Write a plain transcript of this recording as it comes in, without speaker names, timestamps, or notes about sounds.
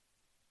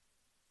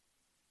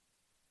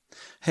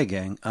Hey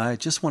gang, I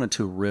just wanted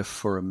to riff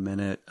for a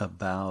minute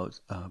about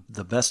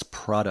the best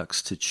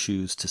products to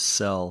choose to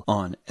sell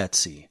on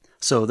Etsy.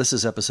 So this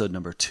is episode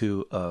number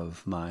 2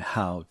 of my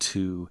how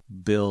to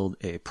build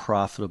a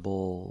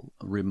profitable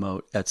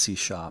remote Etsy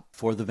shop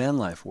for the van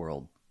life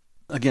world.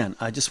 Again,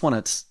 I just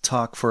want to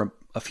talk for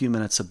a few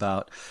minutes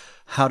about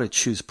how to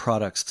choose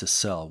products to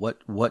sell.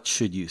 What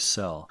should you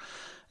sell?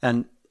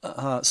 And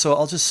so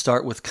I'll just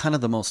start with kind of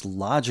the most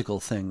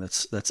logical thing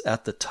that's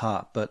at the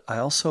top, but I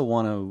also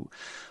want to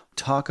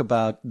talk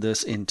about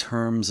this in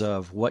terms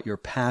of what your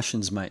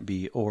passions might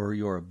be or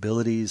your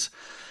abilities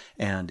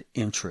and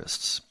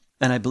interests.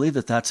 And I believe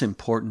that that's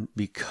important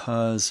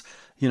because,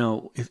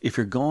 if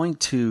you're going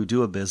to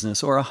do a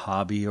business or a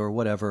hobby or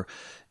whatever,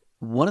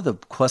 one of the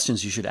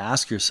questions you should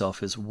ask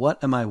yourself is,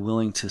 what am I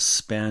willing to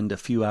spend a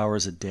few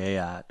hours a day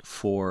at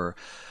for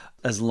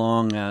as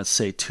long as,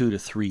 say, 2 to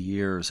 3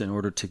 years in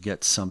order to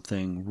get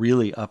something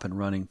really up and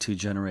running to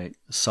generate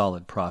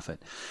solid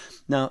profit?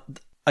 Now,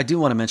 I do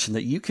want to mention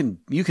that you can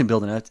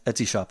build an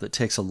Etsy shop that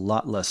takes a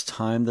lot less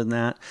time than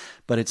that,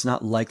 but it's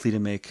not likely to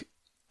make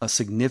a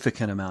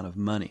significant amount of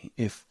money.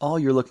 If all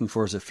you're looking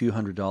for is a few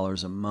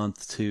 $100s a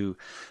month to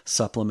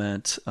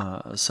supplement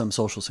some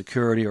Social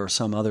Security or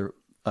some other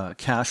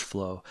cash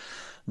flow,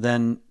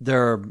 then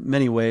there are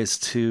many ways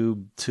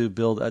to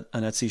build an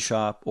Etsy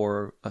shop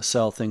or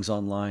sell things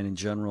online in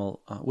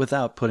general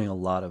without putting a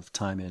lot of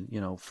time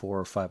in. 4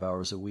 or 5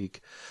 hours a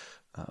week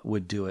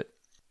would do it.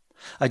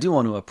 I do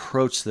want to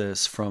approach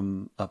this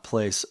from a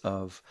place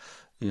of,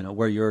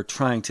 where you're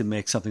trying to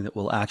make something that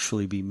will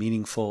actually be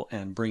meaningful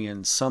and bring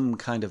in some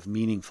kind of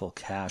meaningful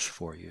cash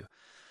for you.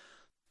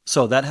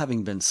 So that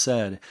having been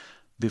said,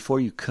 before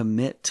you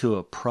commit to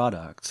a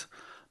product,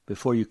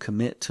 before you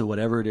commit to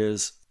whatever it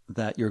is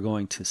that you're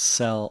going to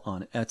sell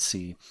on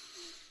Etsy,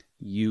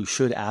 you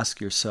should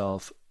ask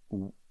yourself,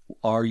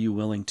 are you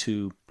willing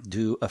to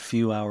do a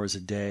few hours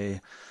a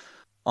day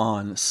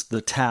on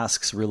the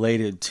tasks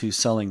related to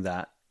selling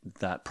that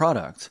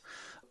product?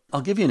 I'll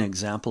give you an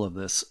example of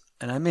this,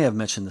 and I may have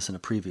mentioned this in a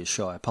previous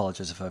show. I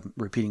apologize if I'm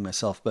repeating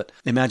myself, but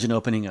imagine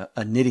opening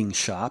a knitting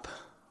shop,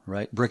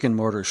 right? Brick and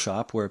mortar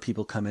shop where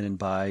people come in and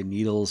buy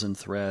needles and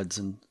threads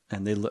and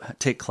they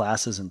take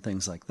classes and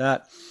things like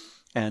that.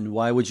 And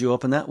why would you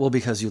open that? Well,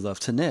 because you love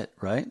to knit,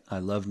 right? I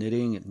love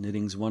knitting, and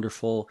knitting's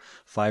wonderful,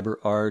 fiber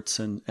arts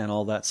and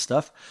all that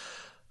stuff.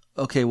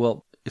 Okay,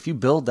 well, if you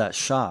build that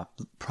shop,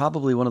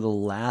 probably one of the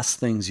last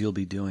things you'll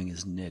be doing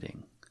is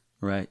knitting.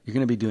 Right? You're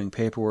going to be doing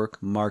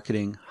paperwork,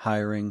 marketing,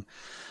 hiring,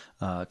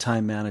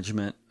 time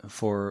management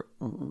for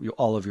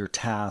all of your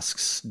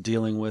tasks,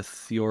 dealing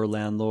with your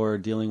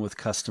landlord, dealing with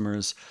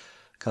customers,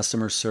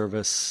 customer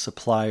service,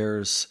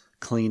 suppliers,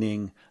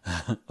 cleaning,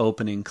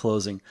 opening,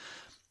 closing,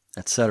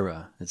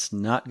 etc. It's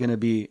not going to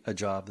be a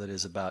job that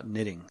is about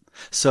knitting.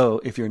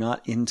 So if you're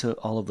not into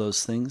all of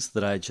those things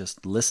that I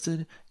just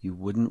listed, you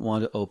wouldn't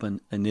want to open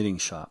a knitting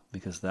shop,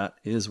 because that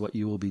is what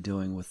you will be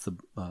doing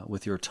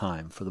with your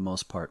time for the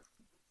most part.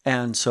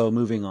 And so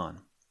moving on,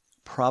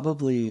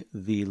 probably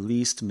the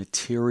least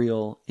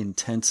material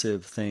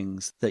intensive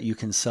things that you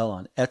can sell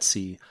on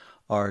Etsy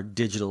are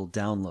digital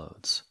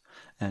downloads.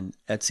 And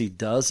Etsy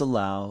does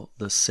allow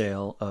the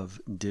sale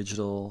of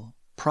digital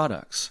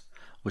products,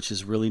 which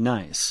is really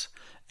nice.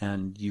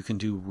 And you can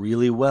do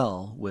really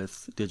well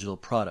with digital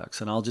products.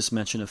 And I'll just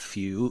mention a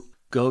few.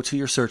 Go to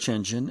your search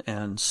engine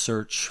and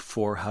search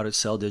for how to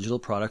sell digital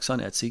products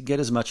on Etsy. Get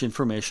as much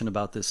information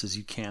about this as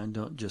you can.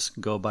 Don't just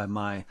go by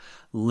my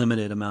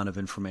limited amount of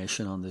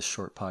information on this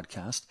short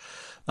podcast.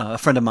 A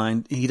friend of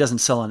mine, he doesn't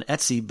sell on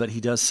Etsy, but he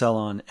does sell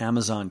on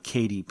Amazon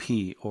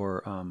KDP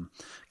or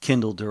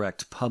Kindle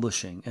Direct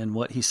Publishing. And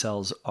what he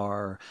sells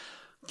are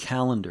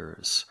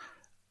calendars.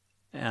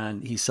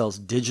 And he sells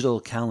digital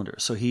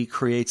calendars. So he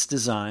creates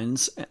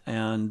designs,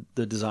 and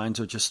the designs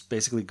are just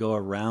basically go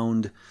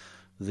around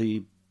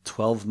the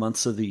 12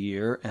 months of the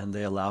year, and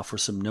they allow for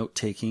some note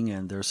taking,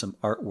 and there's some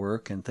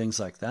artwork and things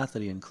like that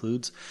he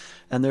includes.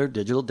 And they're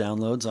digital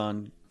downloads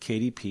on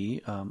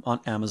KDP, on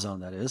Amazon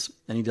that is,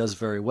 and he does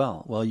very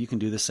well. Well, you can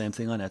do the same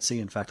thing on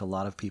Etsy. In fact, a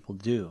lot of people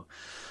do.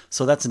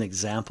 So that's an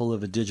example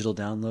of a digital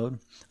download.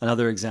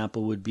 Another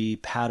example would be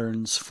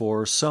patterns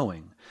for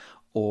sewing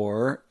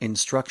or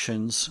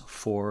instructions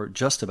for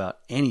just about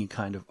any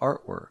kind of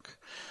artwork.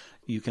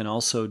 You can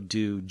also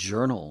do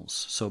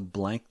journals, so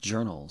blank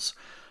journals.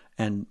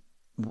 And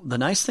the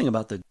nice thing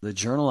about the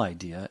journal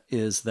idea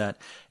is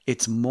that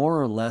it's more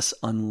or less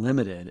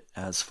unlimited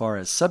as far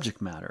as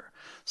subject matter.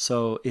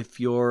 So if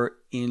you're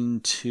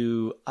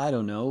into,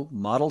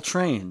 model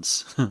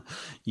trains,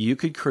 you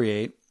could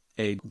create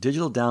a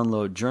digital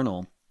download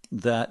journal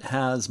that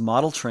has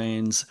model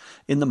trains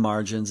in the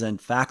margins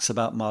and facts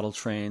about model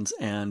trains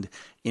and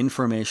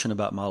information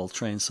about model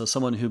trains. So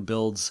someone who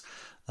builds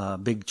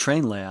big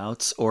train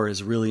layouts or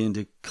is really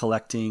into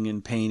collecting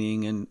and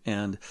painting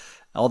and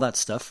all that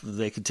stuff,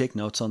 they could take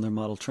notes on their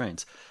model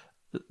trains.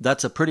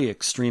 That's a pretty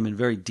extreme and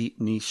very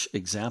deep niche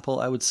example,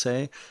 I would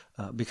say,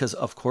 because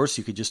of course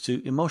you could just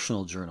do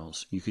emotional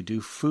journals. You could do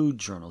food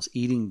journals,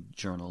 eating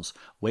journals,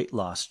 weight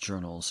loss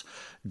journals,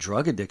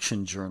 drug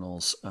addiction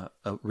journals,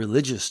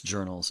 religious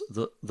journals.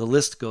 The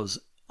list goes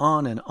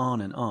on and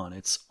on and on.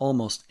 It's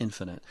almost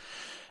infinite.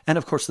 And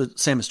of course, the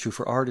same is true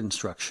for art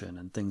instruction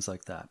and things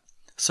like that.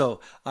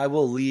 So I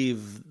will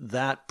leave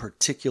that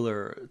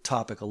particular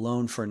topic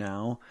alone for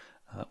now.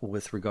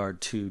 With regard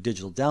to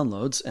digital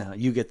downloads,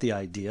 you get the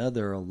idea.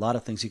 There are a lot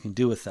of things you can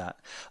do with that,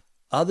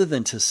 other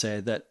than to say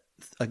that,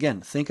 again,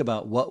 think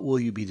about what will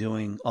you be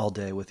doing all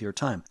day with your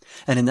time.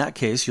 And in that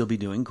case, you'll be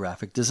doing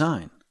graphic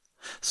design.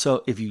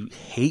 So if you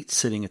hate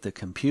sitting at the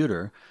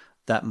computer,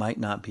 that might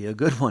not be a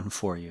good one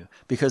for you,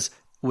 because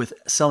with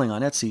selling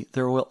on Etsy,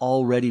 there will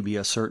already be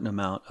a certain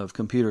amount of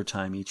computer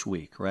time each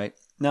week, right?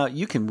 Now,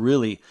 you can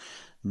really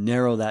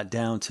narrow that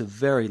down to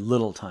very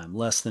little time,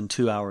 less than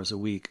 2 hours a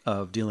week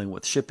of dealing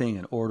with shipping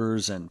and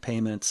orders and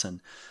payments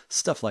and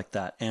stuff like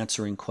that,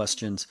 answering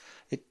questions.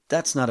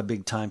 That's not a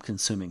big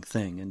time-consuming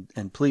thing.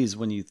 And please,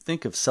 when you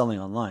think of selling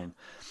online,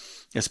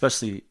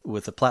 especially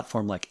with a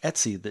platform like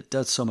Etsy that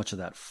does so much of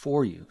that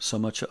for you, so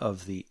much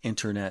of the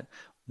internet,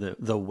 the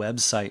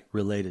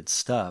website-related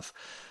stuff,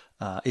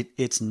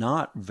 it's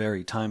not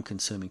very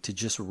time-consuming to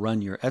just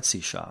run your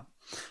Etsy shop.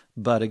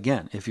 But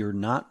again, if you're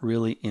not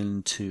really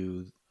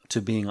into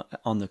being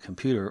on the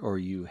computer, or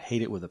you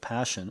hate it with a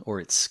passion,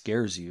 or it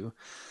scares you,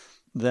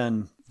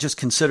 then just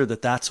consider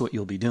that that's what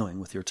you'll be doing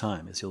with your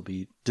time, is you'll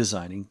be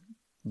designing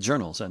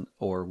journals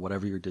or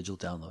whatever your digital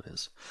download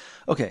is.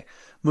 Okay,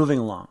 moving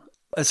along.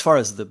 As far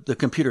as the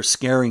computer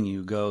scaring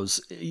you goes,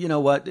 you know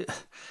what?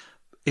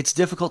 It's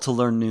difficult to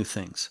learn new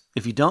things.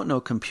 If you don't know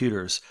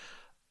computers,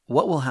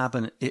 what will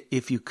happen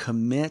if you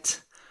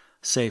commit,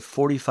 say,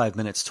 45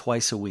 minutes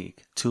twice a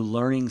week to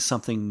learning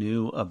something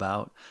new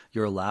about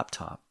your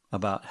laptop,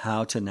 about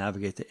how to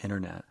navigate the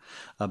internet,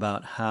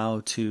 about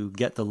how to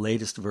get the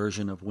latest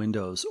version of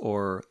Windows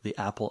or the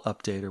Apple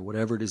update or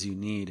whatever it is you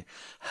need,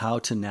 how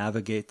to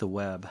navigate the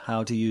web,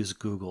 how to use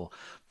Google,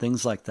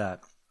 things like that.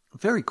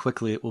 Very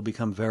quickly, it will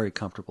become very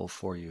comfortable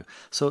for you.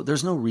 So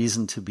there's no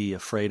reason to be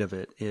afraid of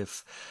it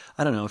if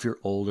you're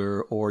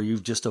older or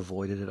you've just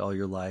avoided it all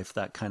your life,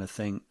 that kind of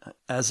thing.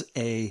 As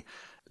a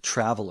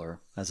traveler,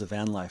 as a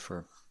van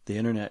lifer, the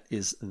internet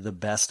is the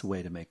best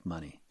way to make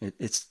money.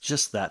 It's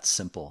just that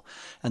simple.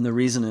 And the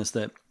reason is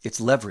that it's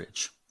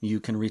leverage.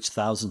 You can reach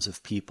thousands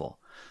of people,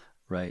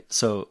 right?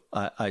 So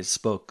I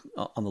spoke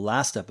on the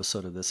last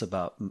episode of this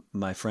about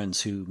my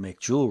friends who make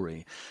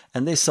jewelry,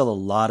 and they sell a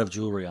lot of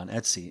jewelry on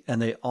Etsy,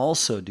 and they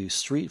also do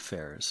street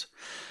fairs.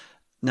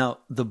 Now,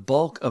 the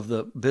bulk of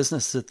the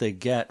business that they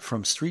get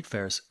from street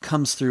fairs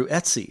comes through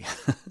Etsy.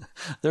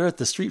 They're at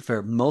the street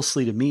fair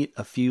mostly to meet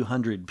a few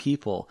hundred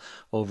people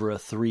over a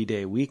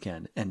 3-day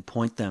weekend and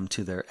point them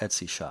to their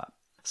Etsy shop.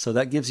 So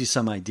that gives you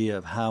some idea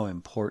of how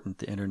important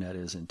the internet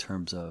is in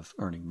terms of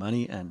earning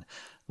money and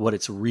what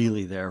it's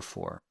really there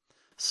for.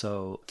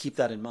 So keep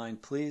that in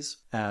mind, please,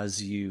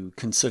 as you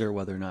consider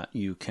whether or not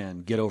you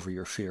can get over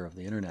your fear of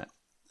the internet.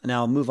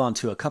 Now I'll move on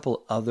to a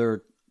couple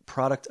other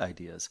product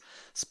ideas,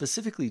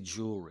 specifically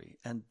jewelry.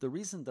 And the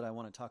reason that I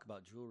want to talk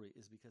about jewelry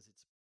is because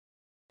it's...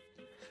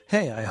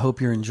 Hey, I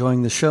hope you're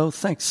enjoying the show.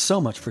 Thanks so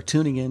much for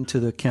tuning in to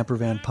the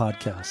Campervan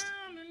Podcast.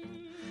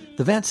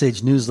 The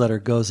VanSage newsletter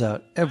goes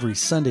out every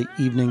Sunday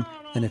evening,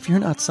 and if you're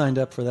not signed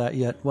up for that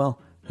yet,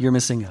 well, you're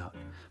missing out.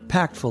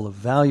 Packed full of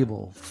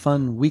valuable,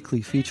 fun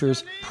weekly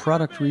features,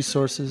 product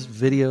resources,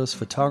 videos,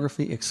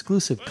 photography,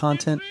 exclusive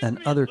content,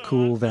 and other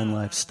cool van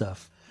life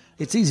stuff.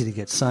 It's easy to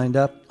get signed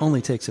up,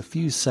 only takes a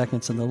few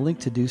seconds, and the link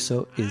to do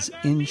so is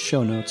in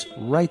show notes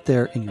right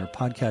there in your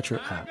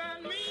podcatcher app.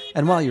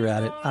 And while you're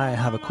at it, I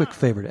have a quick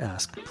favor to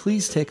ask.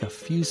 Please take a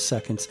few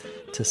seconds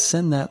to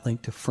send that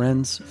link to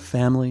friends,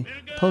 family,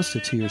 post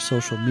it to your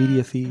social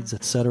media feeds,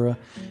 etc.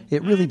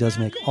 It really does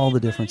make all the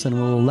difference and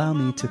will allow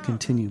me to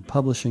continue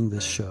publishing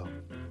this show.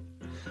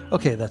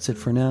 Okay, that's it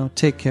for now.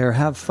 Take care,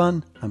 have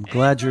fun. I'm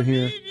glad you're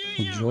here.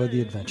 Enjoy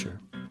the adventure.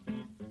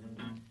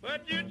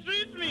 But you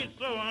treat me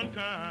so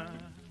unkind.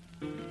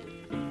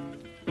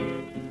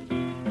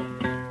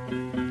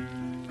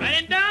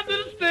 Ran down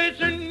to the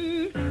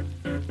station,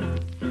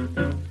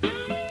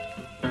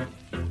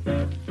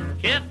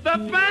 catch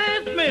the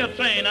fast mail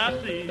train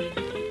I see.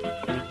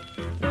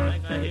 I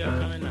think I hear it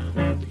coming now.